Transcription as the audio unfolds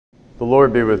The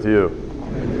Lord be with you.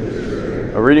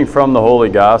 A reading from the Holy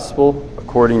Gospel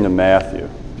according to Matthew.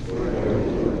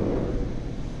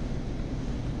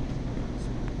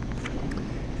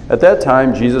 At that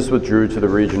time, Jesus withdrew to the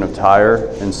region of Tyre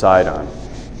and Sidon.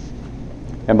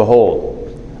 And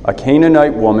behold, a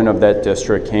Canaanite woman of that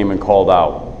district came and called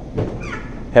out,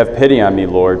 "Have pity on me,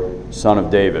 Lord, Son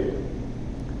of David.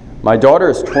 My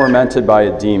daughter is tormented by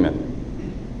a demon."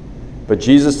 But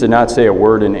Jesus did not say a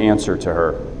word in answer to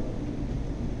her.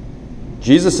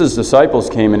 Jesus'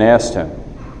 disciples came and asked him,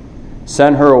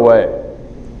 "Send her away,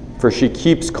 for she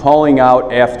keeps calling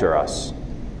out after us."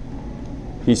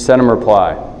 He sent him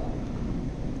reply,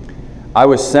 "I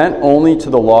was sent only to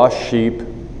the lost sheep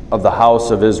of the house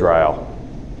of Israel."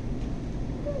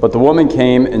 But the woman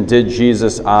came and did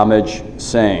Jesus homage,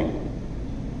 saying,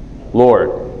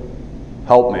 "Lord,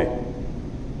 help me."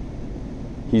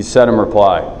 He sent him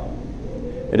reply,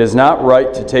 "It is not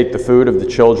right to take the food of the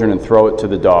children and throw it to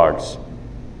the dogs."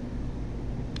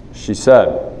 She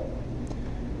said,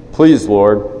 "Please,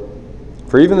 Lord,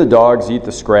 for even the dogs eat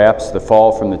the scraps that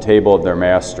fall from the table of their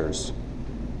masters."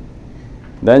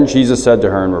 Then Jesus said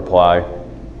to her in reply,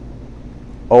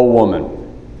 "O woman,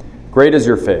 great is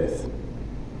your faith.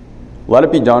 Let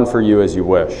it be done for you as you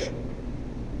wish."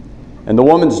 And the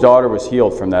woman's daughter was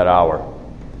healed from that hour.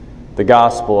 The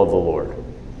Gospel of the Lord.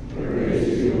 Praise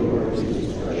to you, Lord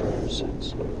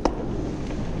Jesus Christ.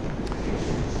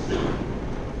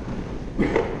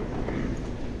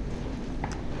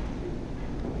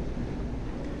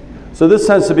 So this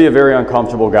tends to be a very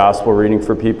uncomfortable gospel reading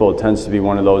for people. It tends to be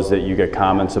one of those that you get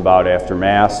comments about after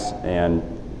Mass, and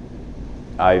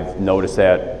I've noticed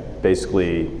that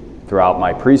basically throughout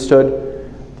my priesthood.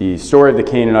 The story of the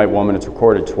Canaanite woman, it's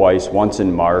recorded twice, once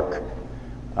in Mark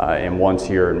and once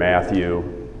here in Matthew.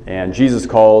 And Jesus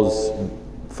calls,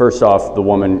 first off, the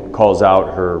woman calls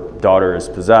out her daughter is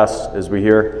possessed, as we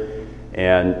hear.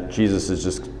 And Jesus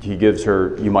he gives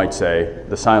her, you might say,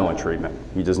 the silent treatment.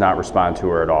 He does not respond to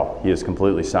her at all. He is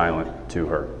completely silent to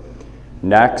her.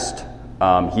 Next,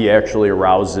 she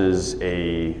arouses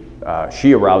a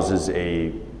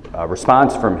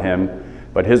response from him,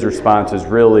 but his response is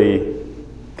really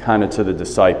kind of to the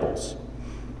disciples.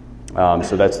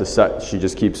 So she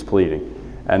just keeps pleading.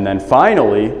 And then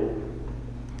finally,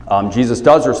 Jesus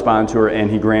does respond to her, and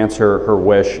he grants her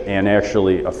wish and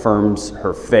actually affirms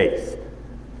her faith.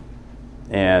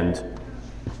 And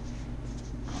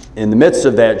in the midst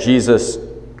of that, Jesus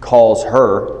calls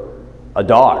her a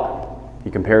dog. He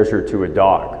compares her to a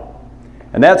dog.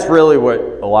 And that's really what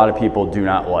a lot of people do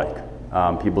not like.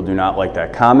 People do not like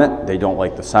that comment. They don't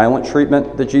like the silent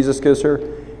treatment that Jesus gives her.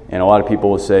 And a lot of people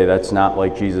will say that's not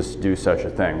like Jesus to do such a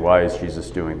thing. Why is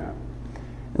Jesus doing that?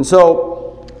 And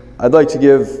so I'd like to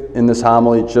give in this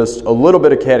homily just a little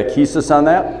bit of catechesis on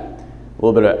that, a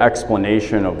little bit of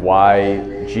explanation of why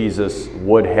Jesus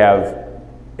would have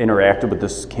interacted with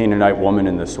this Canaanite woman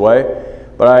in this way.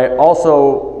 But I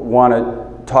also want to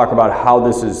talk about how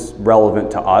this is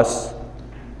relevant to us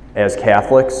as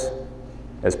Catholics,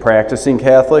 as practicing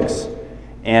Catholics,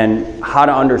 and how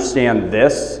to understand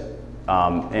this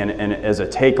and as a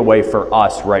takeaway for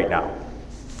us right now.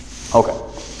 Okay,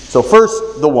 so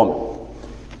first, the woman.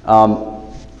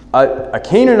 A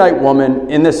Canaanite woman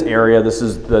in this area, this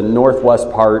is the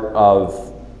northwest part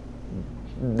of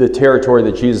the territory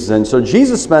that Jesus is in. So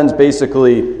Jesus spends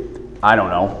basically,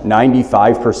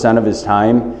 95% of his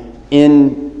time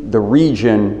in the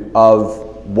region of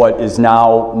what is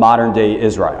now modern-day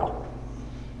Israel.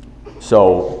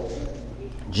 So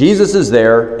Jesus is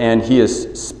there, and he is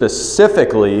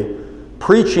specifically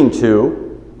preaching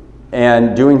to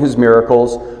and doing his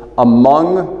miracles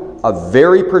among a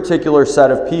very particular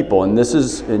set of people. And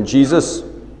Jesus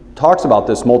talks about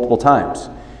this multiple times.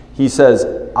 He says,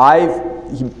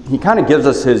 he kind of gives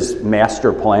us his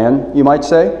master plan, you might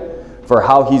say, for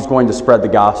how he's going to spread the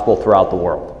gospel throughout the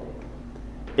world.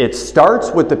 It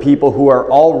starts with the people who are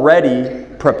already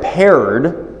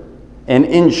prepared and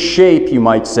in shape, you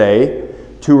might say,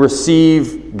 to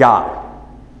receive God.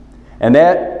 And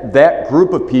that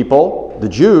group of people, the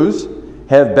Jews,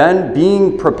 have been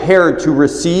being prepared to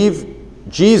receive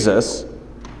Jesus,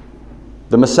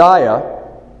 the Messiah,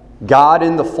 God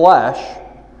in the flesh,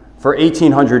 for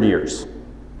 1,800 years,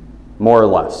 more or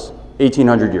less.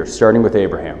 1,800 years, starting with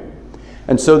Abraham.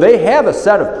 And so they have a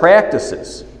set of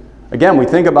practices. Again, we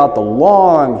think about the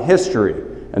long history,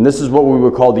 and this is what we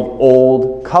would call the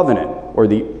Old Covenant, or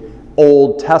the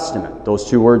Old Testament. Those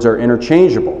two words are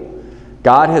interchangeable.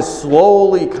 God has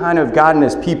slowly kind of gotten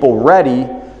his people ready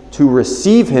to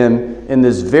receive him in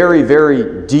this very,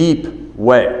 very deep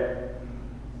way.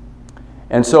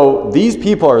 And so these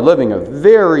people are living a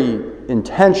very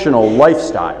intentional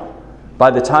lifestyle by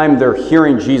the time they're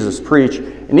hearing Jesus preach.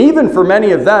 And even for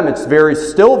many of them, it's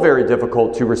still very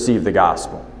difficult to receive the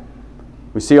gospel.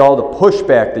 We see all the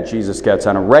pushback that Jesus gets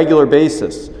on a regular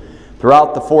basis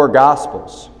throughout the 4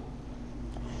 Gospels.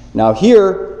 Now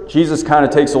here, Jesus kind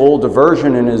of takes a little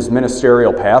diversion in his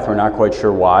ministerial path. We're not quite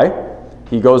sure why.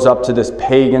 He goes up to this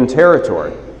pagan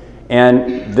territory.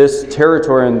 And this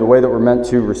territory, and the way that we're meant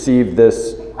to receive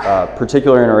this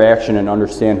particular interaction and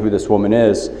understand who this woman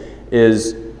is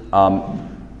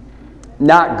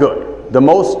not good. The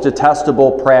most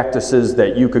detestable practices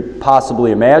that you could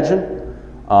possibly imagine.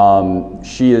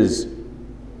 She is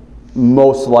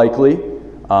most likely,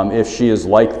 if she is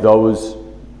like those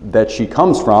that she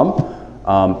comes from,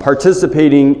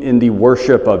 participating in the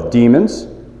worship of demons,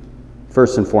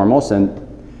 first and foremost. And,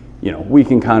 we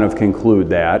can kind of conclude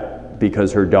that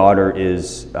because her daughter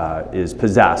is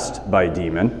possessed by a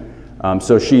demon.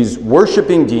 So she's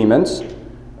worshiping demons.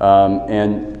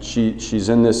 And she's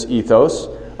in this ethos.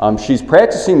 She's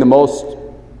practicing the most,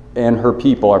 and her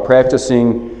people are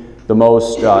practicing the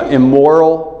most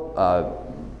immoral,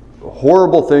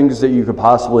 horrible things that you could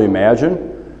possibly imagine.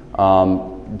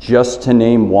 Just to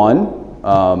name one,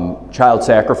 child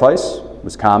sacrifice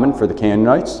was common for the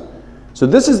Canaanites. So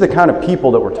this is the kind of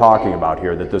people that we're talking about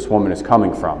here that this woman is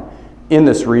coming from in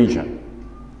this region.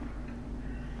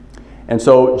 And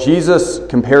so Jesus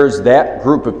compares that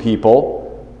group of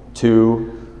people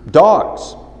to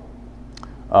dogs.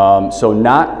 So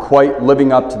not quite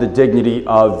living up to the dignity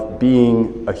of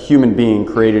being a human being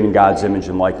created in God's image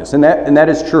and likeness. And that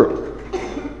is true,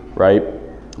 right?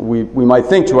 We might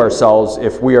think to ourselves,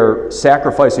 if we are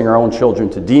sacrificing our own children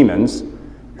to demons,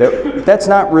 that's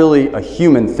not really a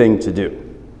human thing to do.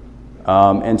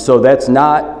 And so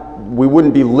we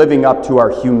wouldn't be living up to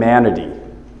our humanity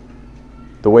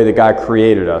the way that God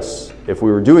created us if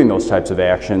we were doing those types of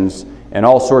actions and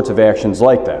all sorts of actions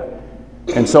like that.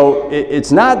 And so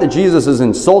it's not that Jesus is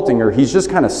insulting her, he's just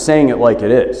kind of saying it like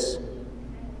it is.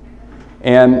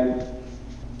 And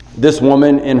this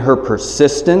woman, in her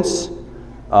persistence,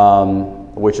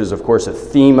 which is of course a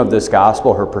theme of this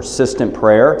gospel, her persistent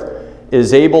prayer,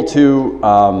 is able to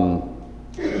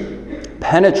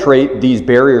penetrate these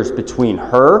barriers between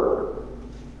her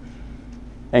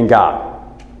and God.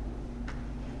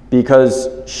 Because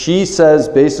she says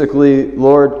basically,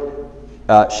 Lord,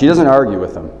 she doesn't argue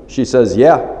with him. She says,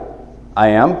 yeah, I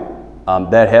am.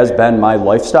 That has been my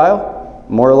lifestyle,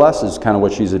 more or less, is kind of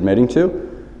what she's admitting to.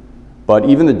 But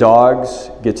even the dogs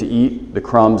get to eat the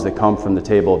crumbs that come from the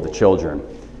table of the children.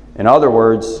 In other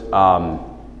words, I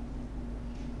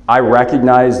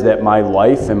recognize that my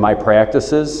life and my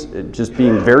practices, just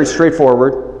being very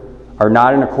straightforward, are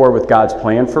not in accord with God's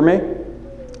plan for me,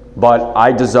 but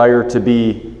I desire to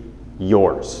be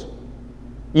yours.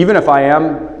 Even if I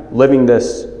am living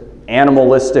this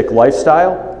animalistic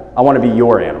lifestyle, I want to be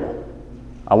your animal.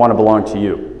 I want to belong to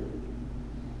you.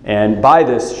 And by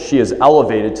this, she is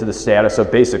elevated to the status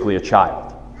of basically a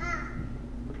child.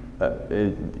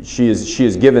 She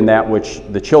is given that which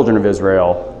the children of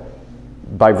Israel,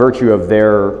 by virtue of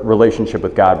their relationship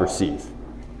with God, receive.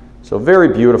 So very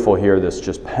beautiful here, this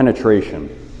just penetration.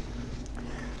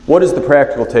 What is the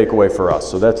practical takeaway for us?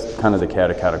 So that's kind of the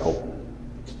catechetical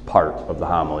part of the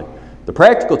homily. The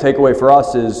practical takeaway for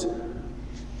us is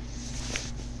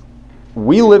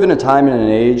we live in a time and an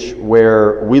age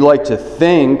where we like to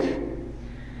think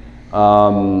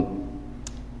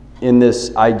in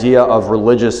this idea of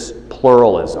religious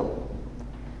pluralism.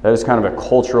 That is kind of a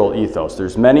cultural ethos.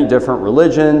 There's many different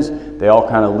religions. They all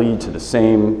kind of lead to the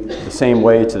same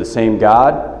way, to the same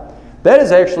God. That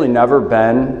has actually never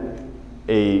been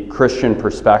a Christian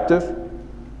perspective.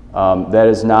 That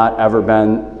has not ever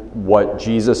been what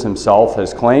Jesus himself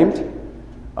has claimed.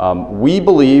 We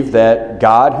believe that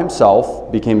God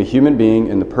himself became a human being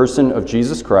in the person of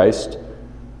Jesus Christ,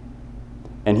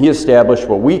 and he established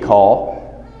what we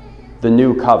call the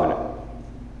New Covenant.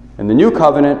 And the New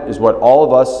Covenant is what all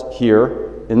of us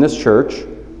here in this church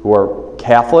who are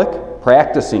Catholic,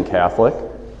 practicing Catholic,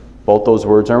 both those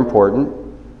words are important,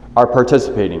 are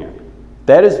participating in.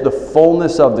 That is the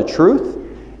fullness of the truth,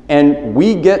 and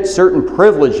we get certain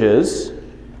privileges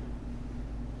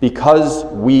because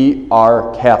we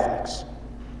are Catholics.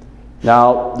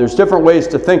 Now, there's different ways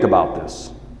to think about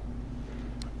this.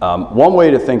 One way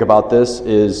to think about this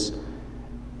is,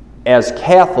 as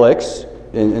Catholics,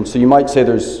 and so you might say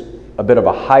there's a bit of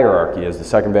a hierarchy as the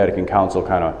Second Vatican Council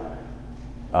kind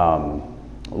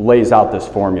of lays out this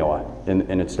formula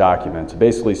in its documents. It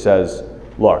basically says,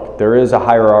 look, there is a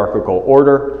hierarchical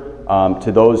order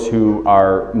to those who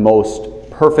are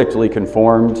most perfectly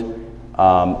conformed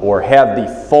or have the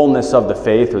fullness of the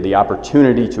faith, or the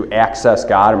opportunity to access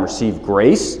God and receive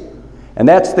grace. And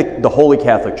that's the Holy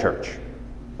Catholic Church,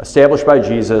 established by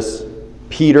Jesus,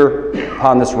 Peter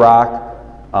upon this rock,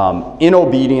 in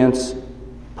obedience,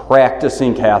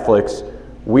 practicing Catholics.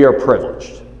 We are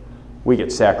privileged. We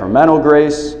get sacramental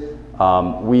grace.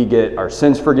 We get our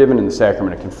sins forgiven in the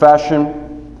sacrament of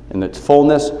confession, in its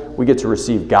fullness. We get to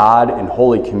receive God in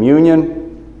Holy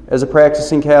Communion as a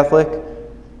practicing Catholic.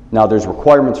 Now, there's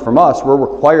requirements from us. We're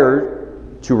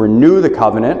required to renew the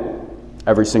covenant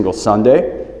every single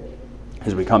Sunday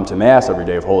as we come to Mass, every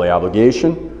day of holy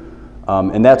obligation.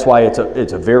 And that's why it's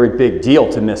a very big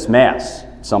deal to miss Mass.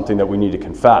 It's something that we need to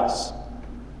confess.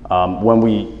 When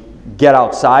we get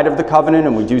outside of the covenant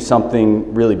and we do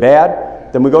something really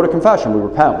bad, then we go to confession. We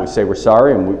repent. We say we're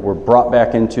sorry, and we're brought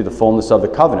back into the fullness of the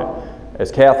covenant.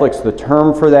 As Catholics, the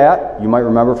term for that, you might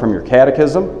remember from your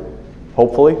catechism,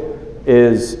 hopefully,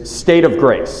 is state of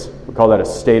grace. We call that a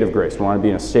state of grace. We want to be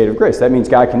in a state of grace. That means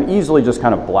God can easily just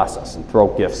kind of bless us and throw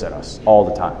gifts at us all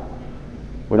the time.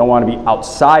 We don't want to be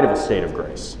outside of a state of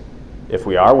grace. If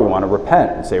we are, we want to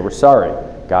repent and say we're sorry.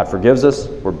 God forgives us.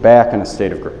 We're back in a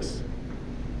state of grace.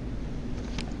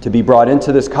 To be brought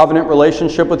into this covenant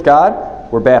relationship with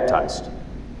God, we're baptized.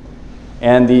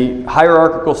 And the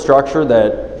hierarchical structure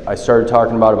that I started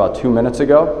talking about 2 minutes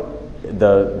ago,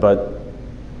 but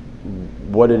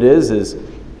what it is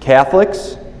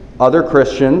Catholics, other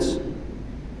Christians,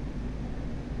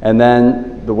 and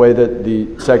then the way that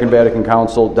the Second Vatican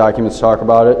Council documents talk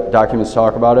about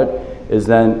it is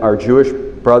then our Jewish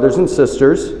brothers and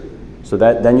sisters. So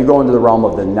that then you go into the realm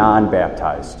of the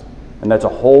non-baptized. And that's a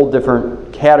whole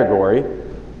different category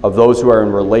of those who are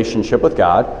in relationship with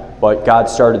God. But God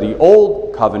started the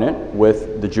old covenant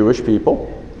with the Jewish people.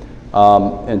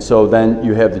 And so then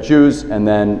you have the Jews, and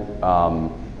then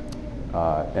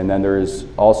there is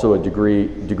also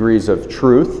degrees of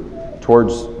truth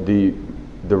towards the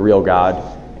real God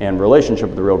and relationship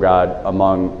with the real God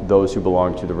among those who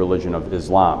belong to the religion of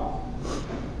Islam.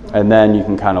 And then you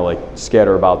can kind of like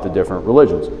scatter about the different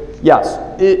religions. Yes,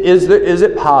 is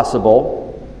it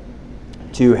possible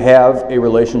to have a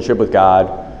relationship with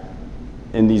God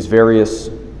in these various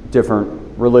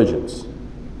different religions?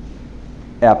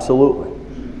 Absolutely.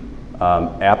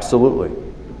 Absolutely.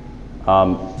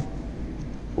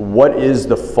 What is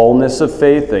the fullness of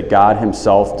faith that God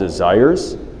himself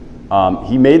desires?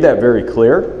 He made that very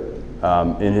clear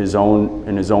in his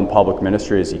own public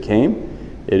ministry as he came.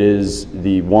 It is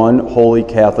the one holy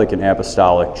Catholic and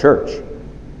apostolic church,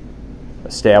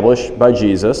 established by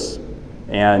Jesus,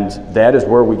 and that is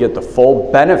where we get the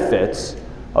full benefits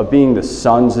of being the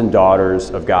sons and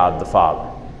daughters of God the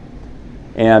Father.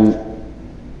 And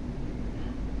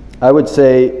I would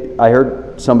say, I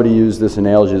heard somebody use this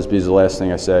analogy, this will be the last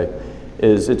thing I say,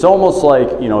 is it's almost like,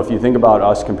 if you think about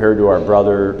us compared to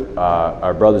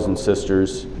our brothers and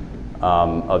sisters,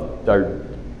 our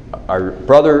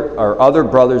other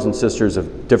brothers and sisters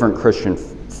of different Christian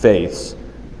faiths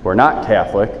who are not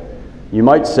Catholic, you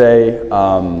might say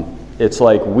it's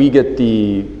like we get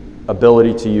the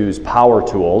ability to use power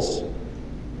tools,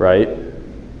 right,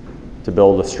 to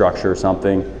build a structure or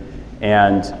something,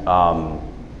 and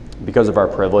because of our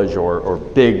privilege or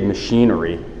big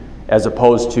machinery, as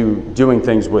opposed to doing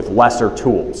things with lesser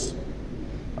tools.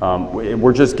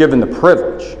 We're just given the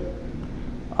privilege,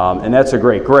 and that's a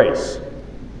great grace.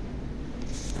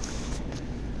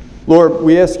 Lord,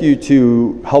 we ask you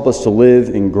to help us to live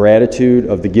in gratitude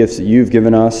of the gifts that you've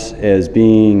given us as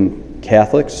being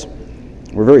Catholics.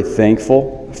 We're very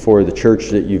thankful for the church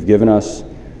that you've given us,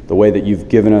 the way that you've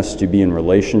given us to be in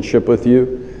relationship with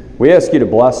you. We ask you to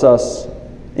bless us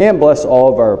and bless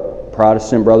all of our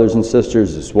Protestant brothers and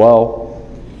sisters as well.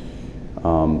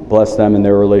 Bless them in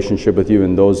their relationship with you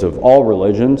and those of all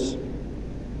religions.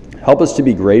 Help us to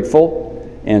be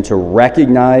grateful and to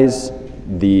recognize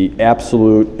the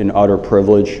absolute and utter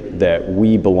privilege that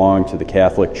we belong to the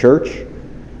Catholic Church,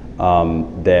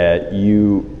 that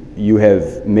you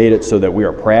have made it so that we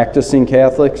are practicing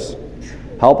Catholics.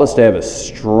 Help us to have a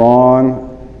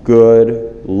strong,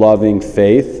 good, loving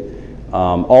faith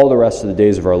all the rest of the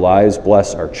days of our lives.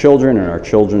 Bless our children and our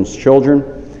children's children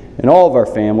and all of our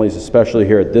families, especially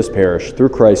here at this parish, through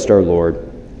Christ our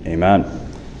Lord. Amen.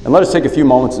 And let us take a few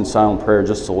moments in silent prayer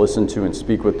just to listen to and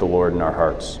speak with the Lord in our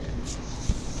hearts.